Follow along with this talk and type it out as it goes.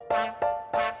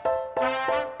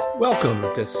Welcome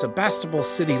to Sebastopol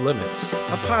City Limits,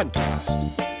 a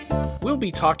podcast. We'll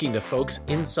be talking to folks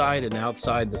inside and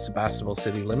outside the Sebastopol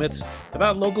City Limits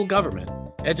about local government,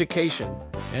 education,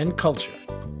 and culture.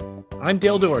 I'm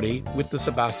Dale Doherty with the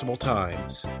Sebastopol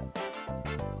Times.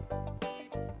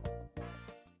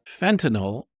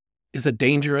 Fentanyl is a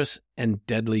dangerous and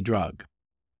deadly drug.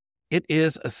 It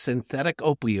is a synthetic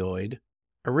opioid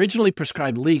originally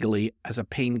prescribed legally as a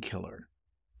painkiller,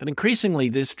 but increasingly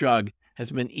this drug has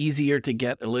been easier to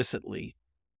get illicitly.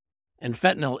 And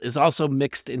fentanyl is also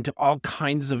mixed into all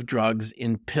kinds of drugs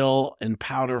in pill and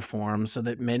powder form so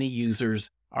that many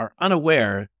users are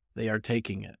unaware they are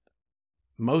taking it.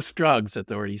 Most drugs,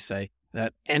 authorities say,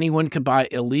 that anyone can buy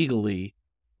illegally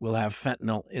will have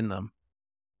fentanyl in them.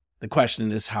 The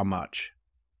question is how much.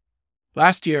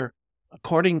 Last year,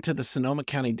 according to the Sonoma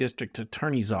County District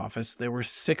Attorney's Office, there were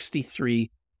 63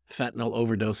 fentanyl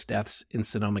overdose deaths in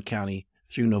Sonoma County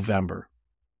through November.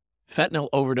 Fentanyl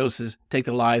overdoses take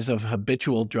the lives of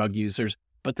habitual drug users,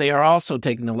 but they are also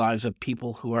taking the lives of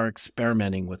people who are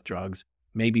experimenting with drugs,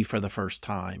 maybe for the first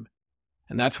time.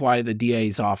 And that's why the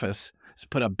DA's office has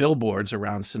put up billboards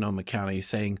around Sonoma County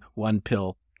saying one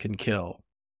pill can kill.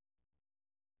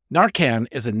 Narcan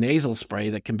is a nasal spray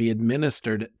that can be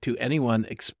administered to anyone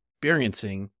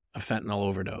experiencing a fentanyl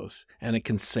overdose, and it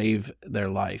can save their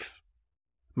life.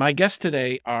 My guests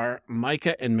today are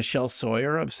Micah and Michelle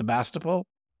Sawyer of Sebastopol,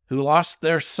 who lost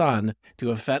their son to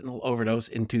a fentanyl overdose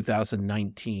in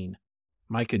 2019.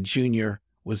 Micah Jr.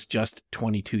 was just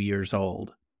 22 years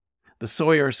old. The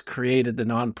Sawyers created the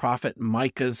nonprofit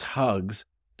Micah's Hugs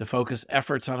to focus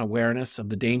efforts on awareness of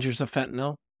the dangers of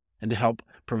fentanyl and to help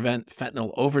prevent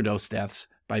fentanyl overdose deaths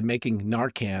by making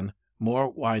Narcan more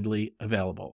widely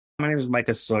available. My name is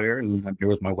Micah Sawyer, and I'm here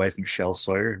with my wife, Michelle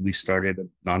Sawyer. We started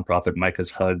a nonprofit, Micah's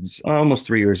Hugs, almost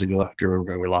 3 years ago after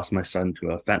we lost my son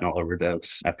to a fentanyl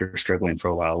overdose after struggling for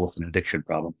a while with an addiction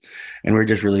problem. And we're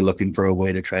just really looking for a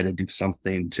way to try to do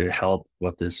something to help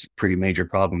with this pretty major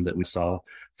problem that we saw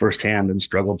firsthand and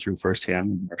struggled through firsthand,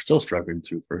 and are still struggling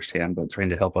through firsthand, but trying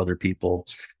to help other people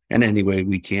in any way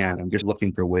we can. I'm just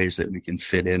looking for ways that we can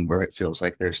fit in where it feels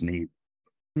like there's need.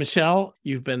 Michelle,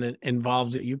 you've been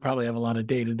involved. You probably have a lot of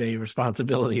day-to-day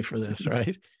responsibility for this,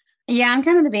 right? Yeah, I'm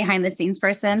kind of the behind-the-scenes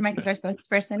person. Mike is our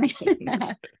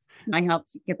spokesperson. I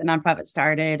helped get the nonprofit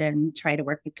started and try to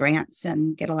work with grants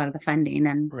and get a lot of the funding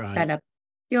and set up,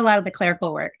 do a lot of the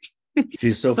clerical work.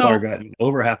 She's so far gotten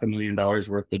over $500,000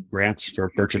 worth of grants for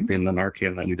purchasing the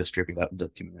Narcan that we distribute out into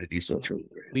the community. So it's really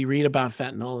great. We read about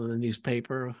fentanyl in the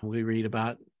newspaper. We read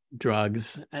about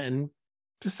drugs. And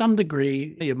to some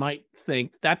degree, you might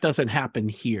think that doesn't happen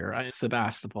here in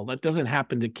Sebastopol. That doesn't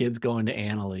happen to kids going to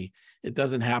Annalee. It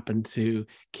doesn't happen to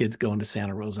kids going to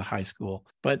Santa Rosa High School.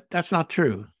 But that's not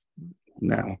true.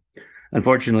 No.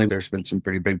 Unfortunately, there's been some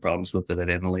pretty big problems with it at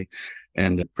Annalee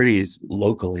and pretty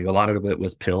locally. A lot of it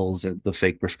with pills and the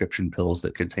fake prescription pills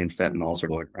that contain fentanyls are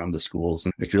going around the schools.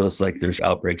 And it feels like there's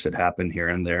outbreaks that happen here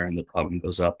and there, and the problem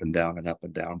goes up and down and up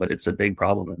and down. But it's a big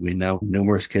problem. And we know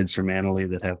numerous kids from Annalee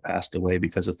that have passed away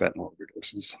because of fentanyl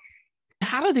overdoses.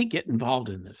 How do they get involved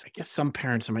in this? I guess some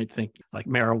parents might think like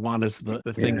marijuana is the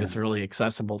thing that's really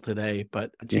accessible today.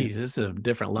 But geez, this is a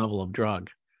different level of drug.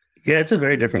 Yeah, it's a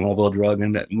very different level of drug.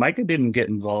 And Micah didn't get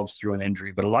involved through an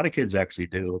injury, but a lot of kids actually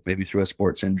do, maybe through a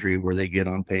sports injury where they get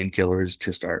on painkillers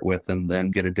to start with and then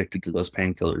get addicted to those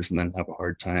painkillers and then have a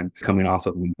hard time coming off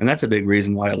of them. And that's a big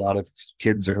reason why a lot of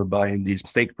kids are buying these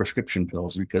fake prescription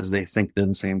pills, because they think they're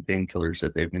the same painkillers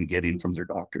that they've been getting from their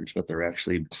doctors, but they're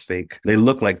actually fake. They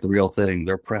look like the real thing.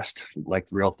 They're pressed like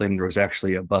the real thing. There was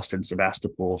actually a bust in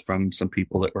Sebastopol from some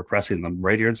people that were pressing them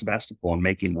right here in Sebastopol and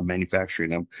making them, manufacturing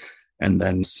them, and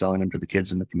then selling them to the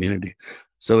kids in the community.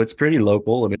 So it's pretty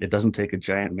local, and it doesn't take a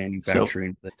giant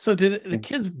manufacturing. So do the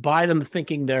kids buy them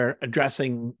thinking they're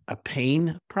addressing a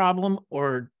pain problem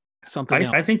or something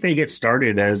else? I think they get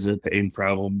started as a pain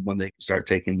problem when they start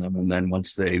taking them. And then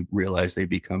once they realize they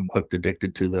become hooked,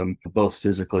 addicted to them, both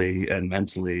physically and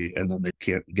mentally, and then they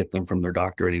can't get them from their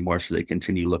doctor anymore. So they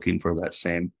continue looking for that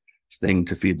same thing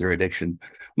to feed their addiction.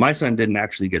 My son didn't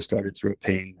actually get started through a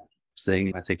pain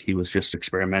thing. I think he was just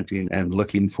experimenting and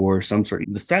looking for some sort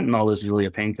of, the fentanyl is really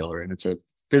a painkiller, and it's a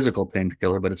physical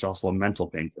painkiller, but it's also a mental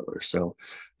painkiller. So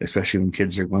especially when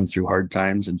kids are going through hard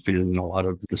times and feeling a lot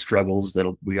of the struggles that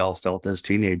we all felt as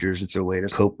teenagers, it's a way to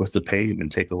cope with the pain and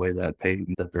take away that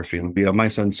pain that they're feeling. My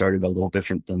son started a little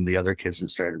different than the other kids that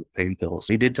started with pain pills.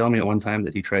 He did tell me at one time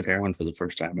that he tried heroin for the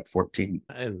first time at 14.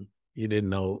 And you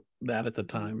didn't know that at the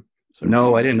time? So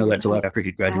no, I didn't know that until after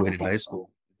he graduated high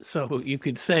school. So you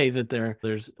could say that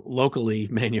there's locally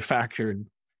manufactured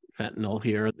fentanyl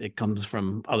here. It comes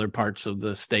from other parts of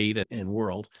the state and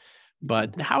world.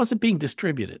 But how is it being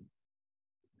distributed?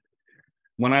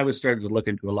 When I was starting to look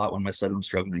into a lot when my son was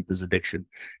struggling with his addiction,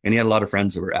 and he had a lot of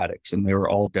friends that were addicts, and they were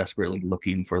all desperately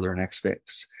looking for their next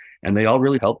fix. And they all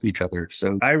really helped each other.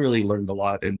 So I really learned a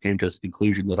lot and came to the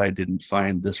conclusion that I didn't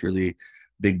find this really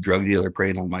big drug dealer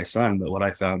preying on my son. But what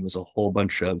I found was a whole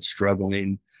bunch of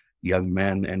struggling young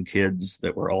men and kids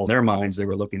that were all in their minds. They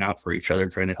were looking out for each other,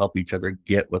 trying to help each other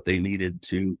get what they needed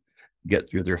to get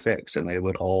through their fix. And they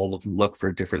would all look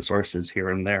for different sources here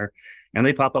and there. And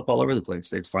they pop up all over the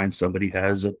place. They'd find somebody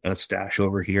has a stash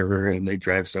over here, and they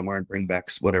drive somewhere and bring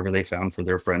back whatever they found for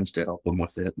their friends to help them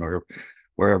with it, or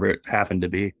wherever it happened to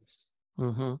be.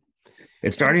 Mm-hmm.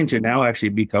 It's starting to now actually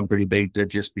become pretty big to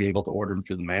just be able to order them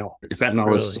through the mail.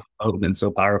 Fentanyl is so potent and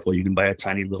so powerful. You can buy a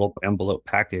tiny little envelope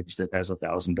package that has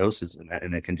 1,000 doses in it,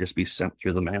 and it can just be sent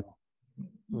through the mail.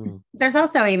 There's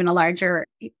also even a larger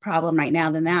problem right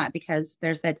now than that, because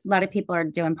there's a lot of people are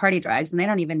doing party drugs and they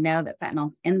don't even know that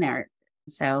fentanyl's in there.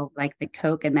 So like the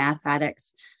coke and meth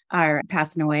addicts are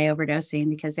passing away overdosing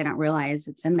because they don't realize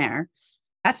it's in there.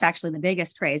 That's actually the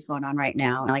biggest craze going on right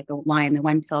now. Like the line, the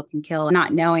one pill can kill,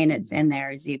 not knowing it's in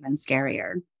there is even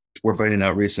scarier. We're finding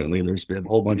out recently there's been a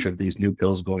whole bunch of these new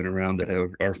pills going around that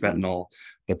are fentanyl,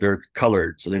 but they're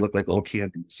colored. So they look like little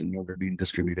candies, and they're being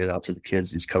distributed out to the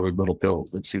kids, these colored little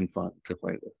pills that seem fun to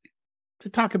play with. To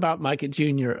talk about Micah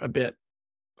Jr. a bit,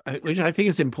 which I think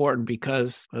is important,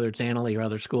 because whether it's Annalee or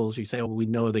other schools, you say, well, we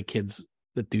know the kids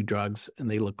that do drugs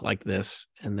and they look like this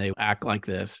and they act like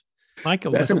this.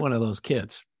 Micah wasn't one of those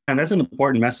kids. And that's an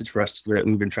important message for us that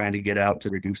we've been trying to get out, to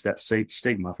reduce that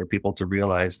stigma, for people to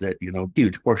realize that, a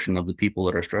huge portion of the people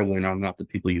that are struggling are not the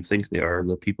people you think they are,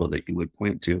 the people that you would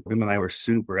point to. Him and I were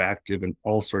super active in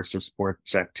all sorts of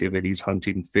sports activities,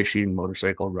 hunting, fishing,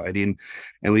 motorcycle riding,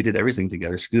 and we did everything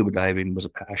together. Scuba diving was a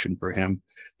passion for him.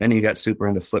 Then he got super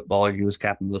into football. He was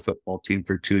captain of the football team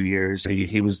for 2 years.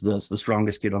 He was the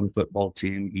strongest kid on the football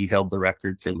team. He held the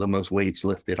record for the most weights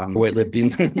lifted on the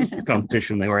weightlifting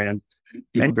competition they were in.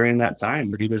 And during that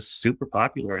time, he was super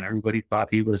popular, and everybody thought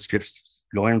he was just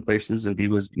going places and he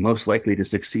was most likely to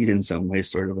succeed in some way,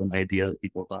 sort of an idea that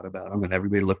people thought about him, and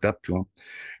everybody looked up to him.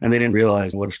 And they didn't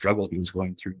realize what a struggle he was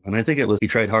going through. And I think he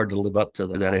tried hard to live up to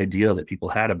that idea that people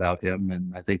had about him.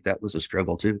 And I think that was a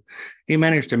struggle too. He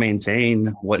managed to maintain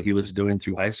what he was doing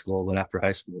through high school, but after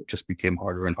high school, it just became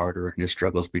harder and harder, and his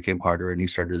struggles became harder, and he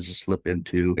started to slip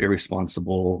into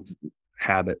irresponsible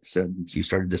habits, and you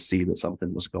started to see that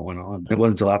something was going on. It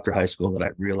wasn't until after high school that I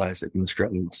realized that he was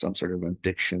struggling with some sort of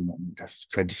addiction, and I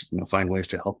tried to find ways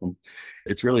to help him.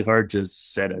 It's really hard to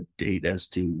set a date as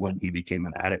to when he became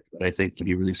an addict, but I think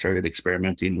he really started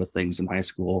experimenting with things in high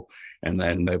school. And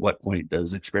then at what point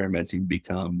does experimenting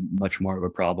become much more of a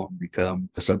problem, become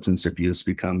substance abuse,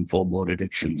 become full-blown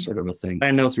addiction sort of a thing?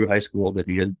 I know through high school that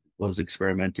he was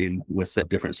experimenting with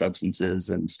different substances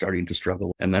and starting to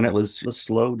struggle. And then it was a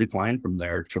slow decline from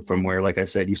there, from where, like I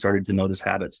said, you started to notice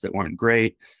habits that weren't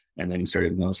great. And then he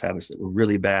started to notice habits that were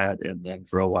really bad. And then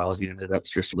for a while, he ended up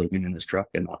just living in his truck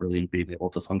and not really being able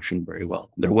to function very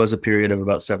well. There was a period of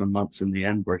about 7 months in the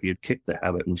end where he had kicked the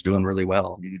habit and was doing really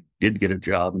well. He did get a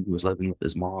job, and he was living with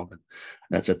his mom. And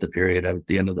that's at the period at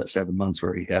the end of that 7 months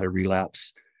where he had a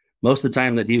relapse. Most of the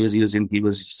time that he was using, he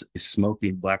was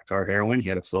smoking black tar heroin. He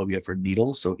had a phobia for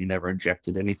needles, so he never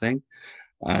injected anything.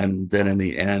 And then in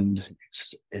the end,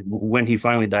 when he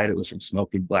finally died, it was from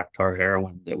smoking black tar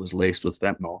heroin that was laced with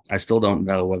fentanyl. I still don't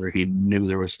know whether he knew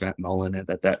there was fentanyl in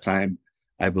it at that time.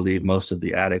 I believe most of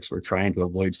the addicts were trying to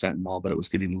avoid fentanyl, but it was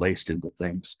getting laced into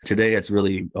things. Today, it's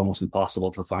really almost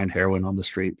impossible to find heroin on the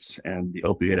streets, and the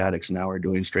opiate addicts now are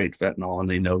doing straight fentanyl, and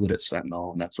they know that it's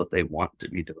fentanyl, and that's what they want to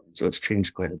be doing. So it's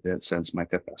changed quite a bit since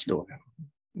Micah passed away.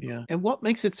 Yeah. And what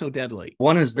makes it so deadly?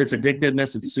 One is its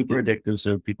addictiveness. It's super addictive,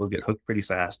 so people get hooked pretty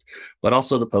fast, but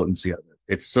also the potency of it.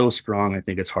 It's so strong, I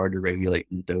think it's hard to regulate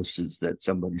the doses that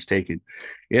somebody's taking.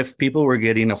 If people were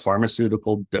getting a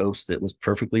pharmaceutical dose that was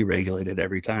perfectly regulated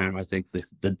every time, I think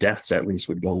the deaths at least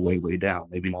would go way, way down.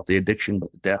 Maybe not the addiction,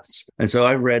 but the deaths. And so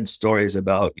I've read stories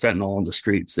about fentanyl on the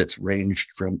streets that's ranged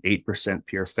from 8%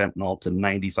 pure fentanyl to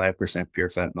 95% pure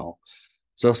fentanyl.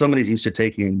 So if somebody's used to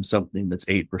taking something that's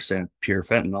 8% pure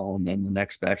fentanyl, and then the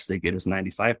next batch they get is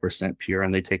 95% pure,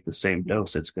 and they take the same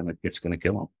dose, it's gonna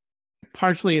kill them.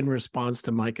 Partially in response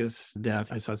to Micah's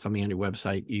death, I saw something on your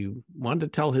website. You wanted to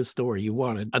tell his story. You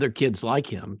wanted other kids like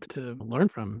him to learn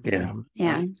from him.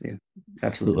 Yeah,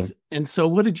 absolutely. And so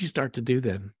what did you start to do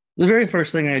then? The very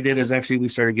first thing I did is actually we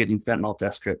started getting fentanyl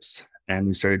test strips, and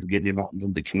we started getting out into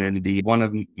the community. One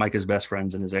of Micah's best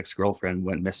friends and his ex-girlfriend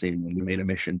went missing, and we made a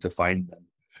mission to find them.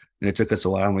 And it took us a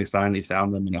while, and we finally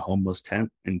found them in a homeless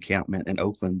tent encampment in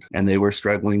Oakland. And they were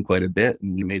struggling quite a bit.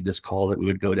 And we made this call that we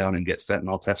would go down and get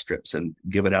fentanyl test strips and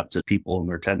give it out to people in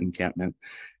their tent encampment.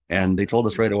 And they told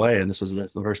us right away, and this was the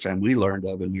first time we learned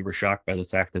of, and we were shocked by the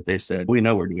fact that they said, we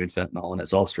know we're doing fentanyl and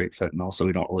it's all straight fentanyl, so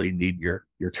we don't really need your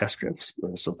test strips.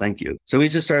 So thank you. So we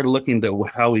just started looking at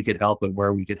how we could help and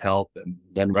where we could help. And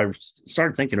then I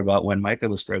started thinking about when Micah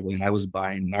was struggling, I was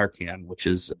buying Narcan, which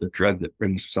is the drug that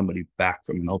brings somebody back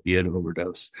from an opiate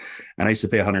overdose. And I used to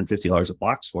pay $150 a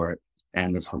box for it.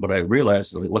 And what I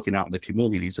realized looking out in the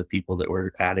communities of people that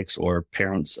were addicts or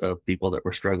parents of people that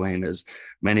were struggling is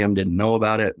many of them didn't know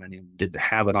about it. Many of them didn't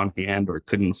have it on hand or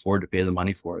couldn't afford to pay the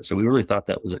money for it. So we really thought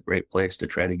that was a great place to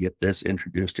try to get this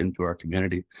introduced into our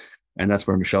community. And that's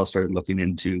where Michelle started looking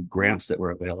into grants that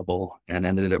were available and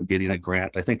ended up getting a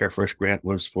grant. I think our first grant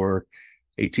was for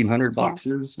 1,800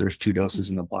 boxes. Yes. There's 2 doses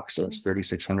in the box. So that's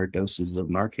 3,600 doses of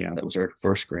Narcan. That was our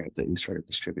first grant that we started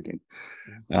distributing.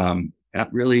 That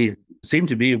really seemed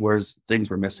to be where things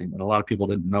were missing. And a lot of people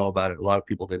didn't know about it. A lot of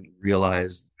people didn't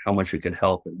realize how much it could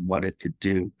help and what it could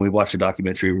do. We watched a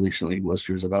documentary recently, which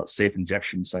was about safe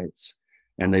injection sites.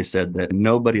 And they said that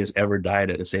nobody has ever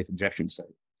died at a safe injection site.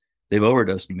 They've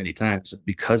overdosed many times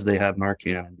because they have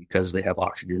Narcan, because they have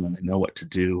oxygen and they know what to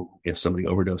do. If somebody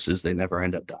overdoses, they never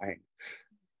end up dying.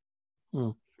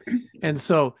 And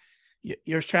so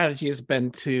your strategy has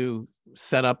been to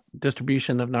set up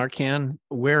distribution of Narcan.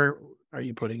 Where are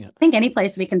you putting it? I think any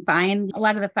place we can find. A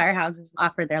lot of the firehouses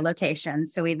offer their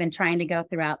locations. So we've been trying to go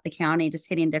throughout the county, just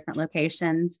hitting different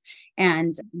locations.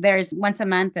 And there's once a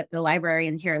month at the library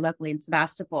and here locally in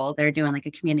Sebastopol, they're doing like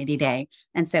a community day.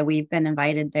 And so we've been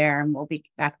invited there and we'll be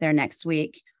back there next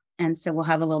week. And so we'll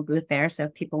have a little booth there. So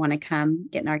if people want to come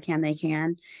get Narcan, they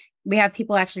can. We have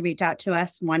people actually reach out to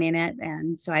us wanting it.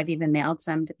 And so I've even mailed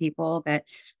some to people, but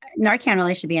Narcan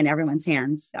really should be in everyone's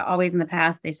hands. Always in the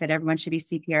past, they said everyone should be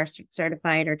CPR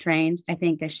certified or trained. I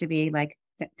think this should be like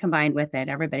combined with it.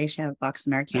 Everybody should have a box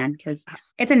of Narcan because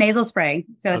it's a nasal spray.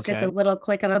 So it's just a little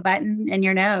click of a button in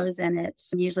your nose. And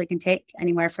it's usually can take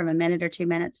anywhere from a minute or 2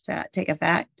 minutes to take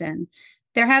effect. And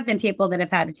there have been people that have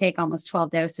had to take almost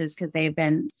 12 doses because they've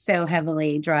been so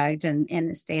heavily drugged and in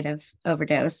a state of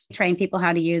overdose. Train people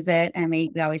how to use it. And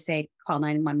we always say call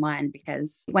 911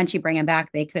 because once you bring them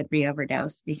back, they could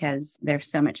re-overdose because there's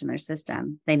so much in their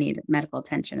system. They need medical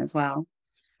attention as well.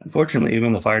 Unfortunately,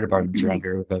 even the fire departments around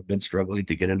here have been struggling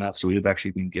to get enough. So we've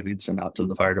actually been giving some out to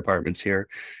the fire departments here.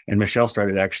 And Michelle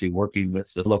started actually working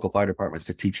with the local fire departments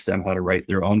to teach them how to write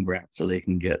their own grants so they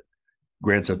can get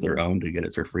grants of their own to get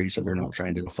it for free. So they're not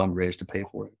trying to fundraise to pay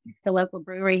for it. The local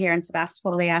brewery here in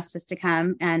Sebastopol, they asked us to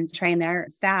come and train their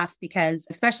staff because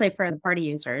especially for the party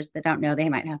users that don't know they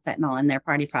might have fentanyl in their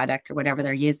party product or whatever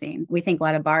they're using. We think a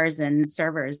lot of bars and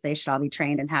servers, they should all be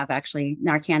trained and have actually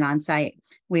Narcan on site.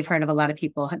 We've heard of a lot of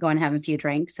people go and have a few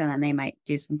drinks and then they might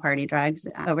do some party drugs,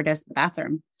 overdose in the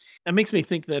bathroom. That makes me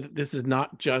think that this is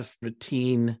not just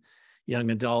routine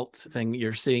young adult thing.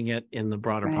 You're seeing it in the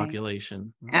broader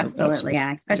population. Absolutely.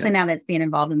 Yeah. Especially now that it's being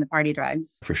involved in the party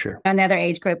drugs. For sure. And the other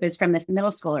age group is from the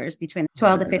middle schoolers between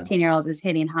 12 to 15-year-olds is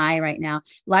hitting high right now.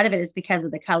 A lot of it is because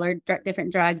of the colored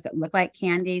different drugs that look like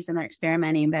candies and they're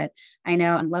experimenting. But I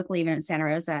know locally, even in Santa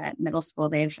Rosa at middle school,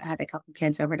 they've had a couple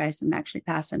kids overdose and actually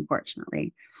pass,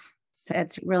 unfortunately. So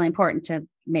it's really important to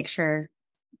make sure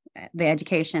the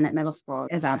education at middle school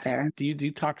is out there. Do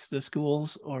you talks to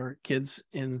schools or kids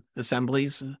in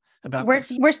assemblies about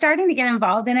this? We're starting to get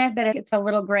involved in it, but it's a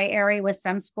little gray area with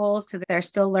some schools because they're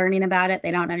still learning about it.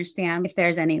 They don't understand if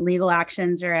there's any legal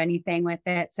actions or anything with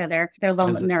it. So they're a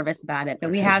little nervous about it.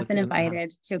 But we have been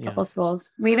invited to a couple schools.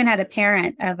 We even had a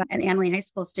parent of an Annalee High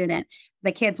School student.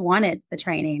 The kids wanted the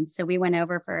training. So we went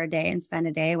over for a day and spent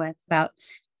a day with about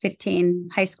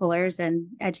 15 high schoolers and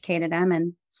educated them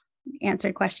and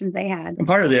answered questions they had. And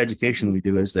part of the education we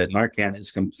do is that Narcan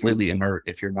is completely inert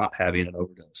if you're not having an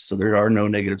overdose. So there are no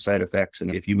negative side effects.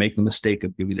 And if you make the mistake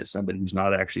of giving it to somebody who's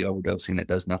not actually overdosing, it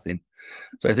does nothing.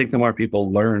 So I think the more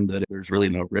people learn that there's really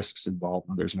no risks involved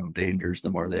and there's no dangers,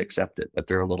 the more they accept it. But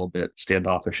they're a little bit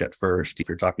standoffish at first if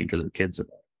you're talking to their kids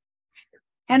about it.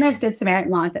 And there's Good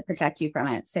Samaritan laws that protect you from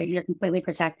it. So you're completely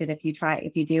protected if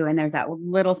you do. And there's that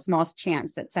little small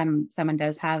chance that someone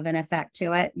does have an effect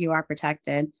to it, you are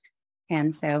protected.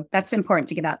 And so that's important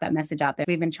to get out that message out there.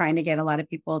 We've been trying to get a lot of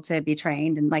people to be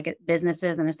trained and like at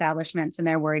businesses and establishments, and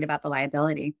they're worried about the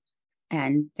liability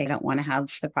and they don't want to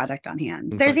have the product on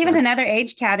hand. There's even another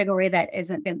age category that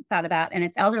isn't been thought about, and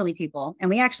it's elderly people. And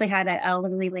we actually had an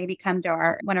elderly lady come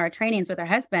to one of our trainings with her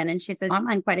husband, and she says, I'm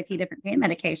on quite a few different pain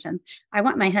medications. I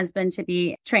want my husband to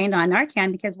be trained on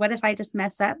Narcan because what if I just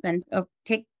mess up and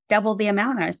take double the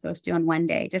amount I was supposed to in one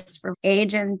day, just for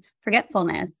age and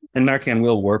forgetfulness. And Narcan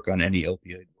will work on any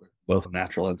opioid, both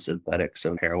natural and synthetic,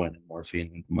 so heroin and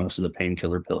morphine, and most of the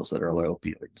painkiller pills that are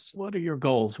opioids. What are your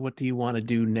goals? What do you want to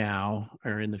do now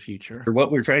or in the future?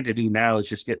 What we're trying to do now is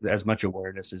just get as much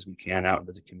awareness as we can out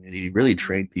into the community, really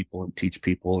train people and teach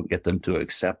people and get them to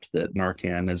accept that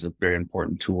Narcan is a very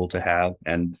important tool to have.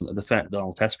 And the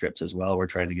fentanyl test strips as well, we're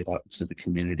trying to get out to the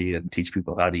community and teach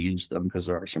people how to use them, because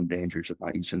there are some dangers of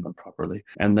not using them properly.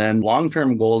 And then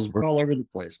long-term goals, we're all over the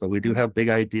place, but we do have big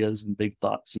ideas and big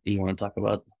thoughts. You want to talk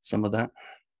about some of that?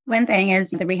 One thing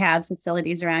is the rehab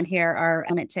facilities around here are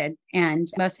limited, and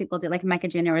most people do, like Micah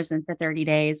Jr. was in for 30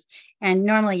 days. And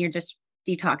normally you're just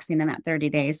detoxing in that 30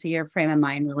 days. So your frame of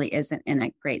mind really isn't in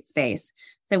a great space.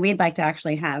 So we'd like to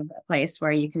actually have a place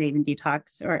where you could even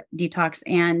detox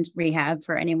and rehab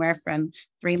for anywhere from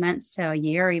 3 months to a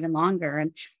year or even longer,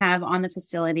 and have on the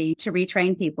facility to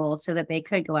retrain people so that they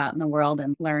could go out in the world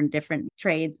and learn different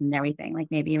trades and everything, like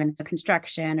maybe even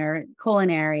construction or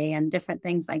culinary and different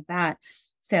things like that.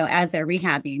 So as they're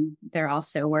rehabbing, they're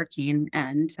also working,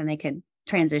 and they could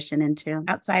transition into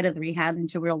outside of the rehab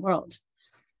into real world.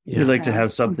 Yeah. We'd like to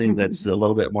have something that's a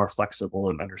little bit more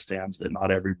flexible and understands that not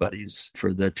everybody's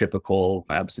for the typical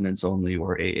abstinence only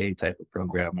or AA type of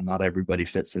program, and not everybody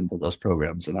fits into those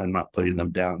programs. And I'm not putting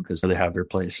them down, because they have their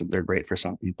place and they're great for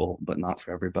some people, but not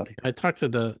for everybody. I talked to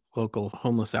the local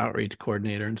homeless outreach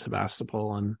coordinator in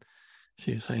Sebastopol, and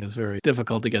she was saying it's very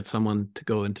difficult to get someone to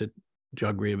go into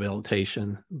drug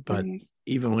rehabilitation, but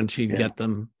even when she'd get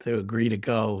them to agree to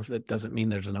go, that doesn't mean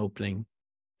there's an opening.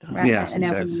 Yes, in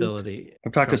exactly. Facility.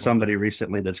 I've talked to somebody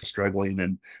recently that's struggling,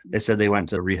 and they said they went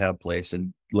to a rehab place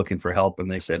and looking for help,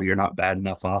 and they said, you're not bad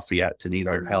enough off yet to need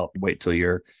our help. Wait till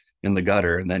you're in the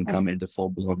gutter and then come into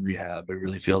full-blown rehab. I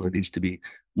really feel there needs to be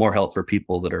more help for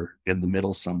people that are in the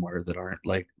middle somewhere, that aren't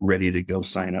like ready to go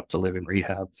sign up to live in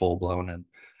rehab full-blown,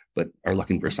 but are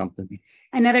looking for something.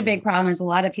 Another big problem is a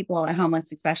lot of people at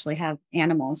homeless especially have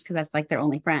animals, because that's like their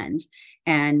only friend.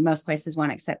 And most places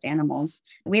won't accept animals.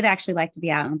 We'd actually like to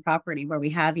be out on property where we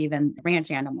have even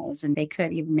ranch animals, and they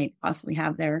could even maybe possibly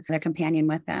have their companion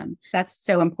with them. That's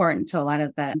so important to a lot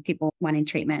of the people wanting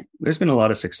treatment. There's been a lot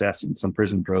of success in some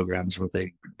prison programs where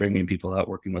they bringing people out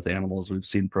working with animals. We've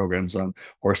seen programs on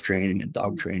horse training and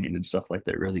dog training and stuff like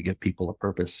that really give people a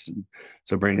purpose. And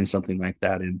so bringing something like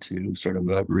that into sort of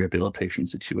a rehabilitation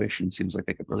situation seems like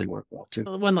it could really work well too.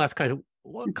 One last question.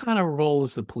 What kind of role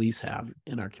does the police have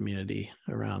in our community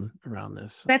around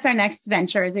this? That's our next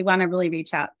venture, is we want to really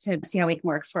reach out to see how we can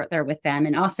work further with them,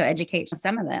 and also educate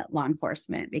some of the law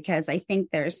enforcement, because I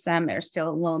think there's some that are still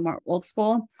a little more old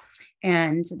school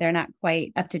and they're not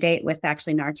quite up to date with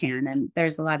actually Narcan. And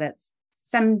there's a lot of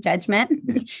some judgment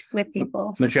with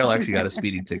people. Michelle actually got a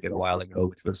speeding ticket a while ago,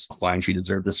 which was fine. She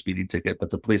deserved the speeding ticket, but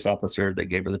the police officer that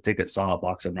gave her the ticket saw a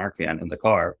box of Narcan in the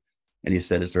car. And he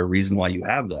said, is there a reason why you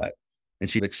have that? And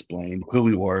she explained who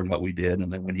we were and what we did.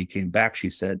 And then when he came back,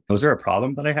 she said, was there a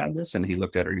problem that I had this? And he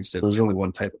looked at her and he said, there's only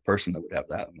one type of person that would have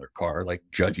that in their car, like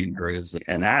judging her as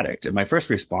an addict. And my first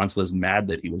response was mad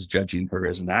that he was judging her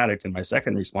as an addict. And my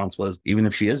second response was, even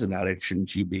if she is an addict,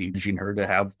 shouldn't you be judging her to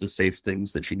have the safe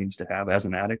things that she needs to have as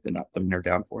an addict and not putting her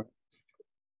down for it?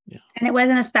 Yeah. And it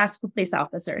wasn't a Sebastopol police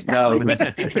officer. No,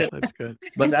 that's good.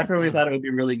 But that's where we thought it would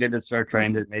be really good to start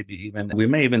trying to we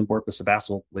may even work with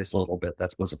Sebastopol police a little bit.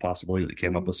 That was a possibility that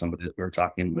came up with somebody that we were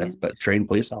talking with, but train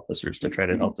police officers to try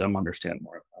to help them understand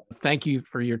more about it. Thank you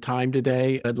for your time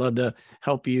today. I'd love to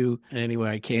help you in any way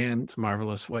I can. It's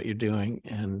marvelous what you're doing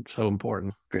and so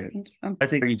important. Great. I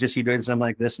think you're doing something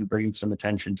like this and bringing some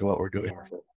attention to what we're doing.